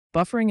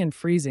Buffering and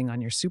freezing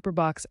on your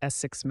SuperBox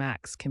S6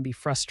 Max can be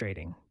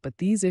frustrating, but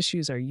these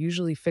issues are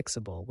usually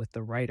fixable with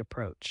the right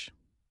approach.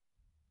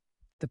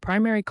 The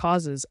primary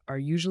causes are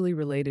usually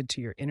related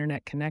to your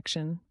internet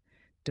connection,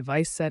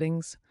 device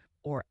settings,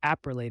 or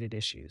app-related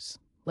issues.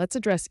 Let's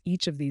address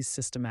each of these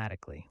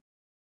systematically.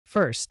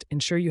 First,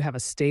 ensure you have a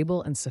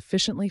stable and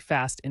sufficiently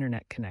fast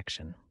internet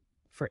connection.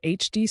 For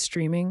HD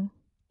streaming,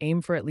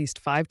 aim for at least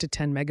 5 to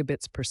 10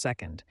 megabits per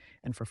second,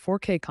 and for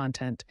 4K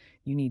content,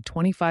 you need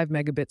 25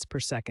 megabits per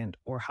second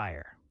or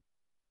higher.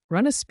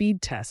 Run a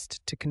speed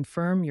test to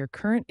confirm your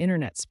current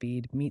internet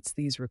speed meets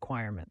these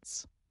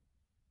requirements.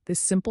 This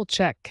simple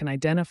check can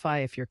identify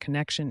if your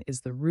connection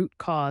is the root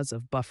cause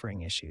of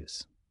buffering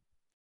issues.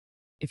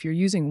 If you're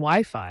using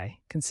Wi-Fi,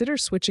 consider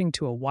switching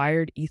to a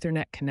wired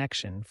Ethernet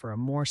connection for a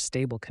more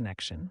stable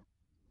connection.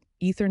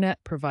 Ethernet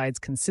provides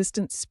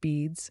consistent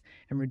speeds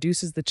and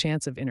reduces the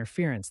chance of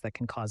interference that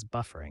can cause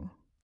buffering.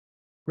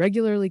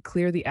 Regularly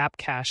clear the app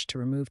cache to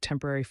remove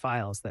temporary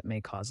files that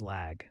may cause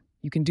lag.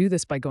 You can do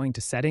this by going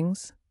to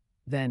Settings,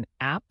 then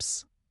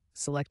Apps,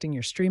 selecting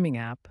your streaming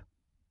app,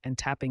 and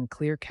tapping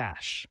Clear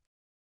Cache.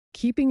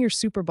 Keeping your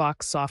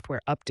SuperBox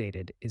software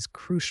updated is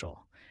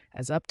crucial,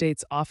 as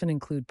updates often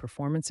include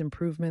performance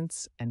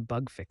improvements and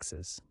bug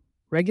fixes.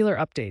 Regular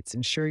updates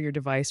ensure your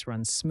device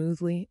runs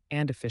smoothly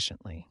and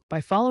efficiently.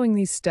 By following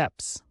these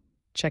steps,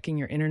 checking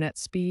your internet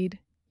speed,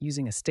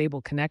 using a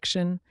stable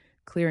connection,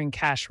 clearing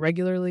cache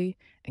regularly,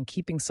 and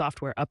keeping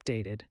software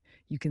updated,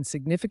 you can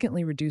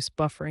significantly reduce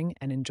buffering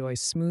and enjoy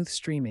smooth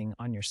streaming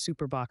on your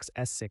SuperBox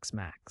S6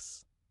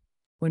 Max.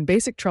 When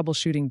basic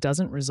troubleshooting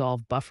doesn't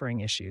resolve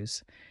buffering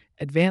issues,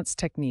 advanced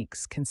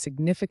techniques can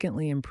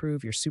significantly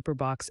improve your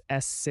SuperBox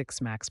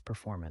S6 Max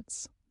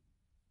performance.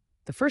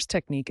 The first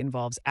technique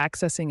involves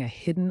accessing a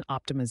hidden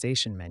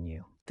optimization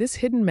menu. This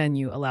hidden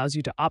menu allows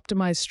you to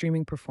optimize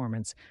streaming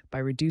performance by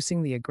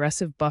reducing the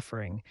aggressive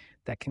buffering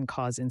that can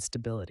cause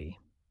instability.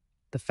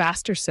 The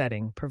faster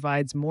setting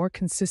provides more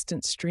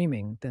consistent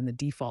streaming than the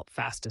default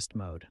fastest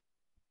mode.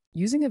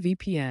 Using a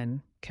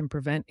VPN can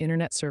prevent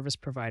internet service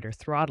provider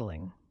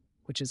throttling,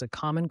 which is a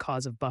common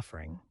cause of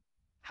buffering.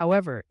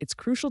 However, it's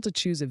crucial to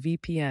choose a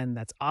VPN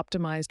that's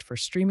optimized for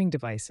streaming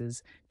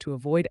devices to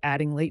avoid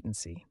adding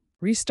latency.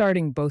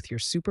 Restarting both your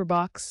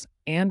SuperBox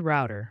and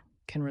router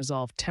can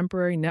resolve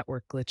temporary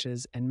network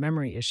glitches and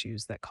memory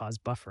issues that cause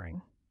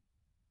buffering.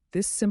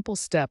 This simple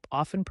step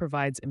often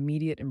provides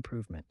immediate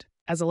improvement.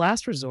 As a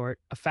last resort,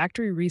 a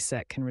factory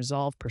reset can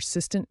resolve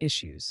persistent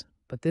issues,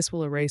 but this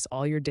will erase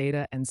all your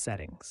data and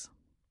settings.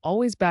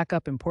 Always back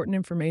up important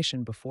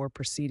information before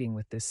proceeding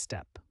with this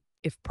step.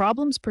 If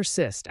problems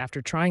persist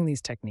after trying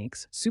these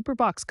techniques,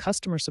 SuperBox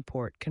customer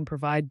support can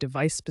provide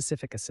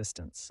device-specific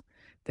assistance.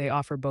 They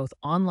offer both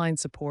online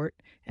support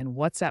and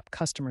WhatsApp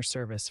customer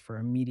service for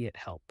immediate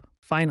help.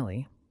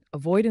 Finally,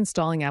 avoid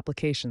installing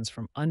applications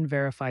from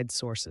unverified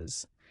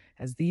sources,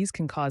 as these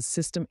can cause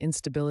system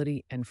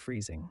instability and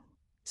freezing.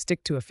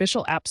 Stick to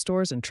official app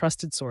stores and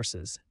trusted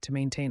sources to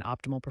maintain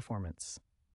optimal performance.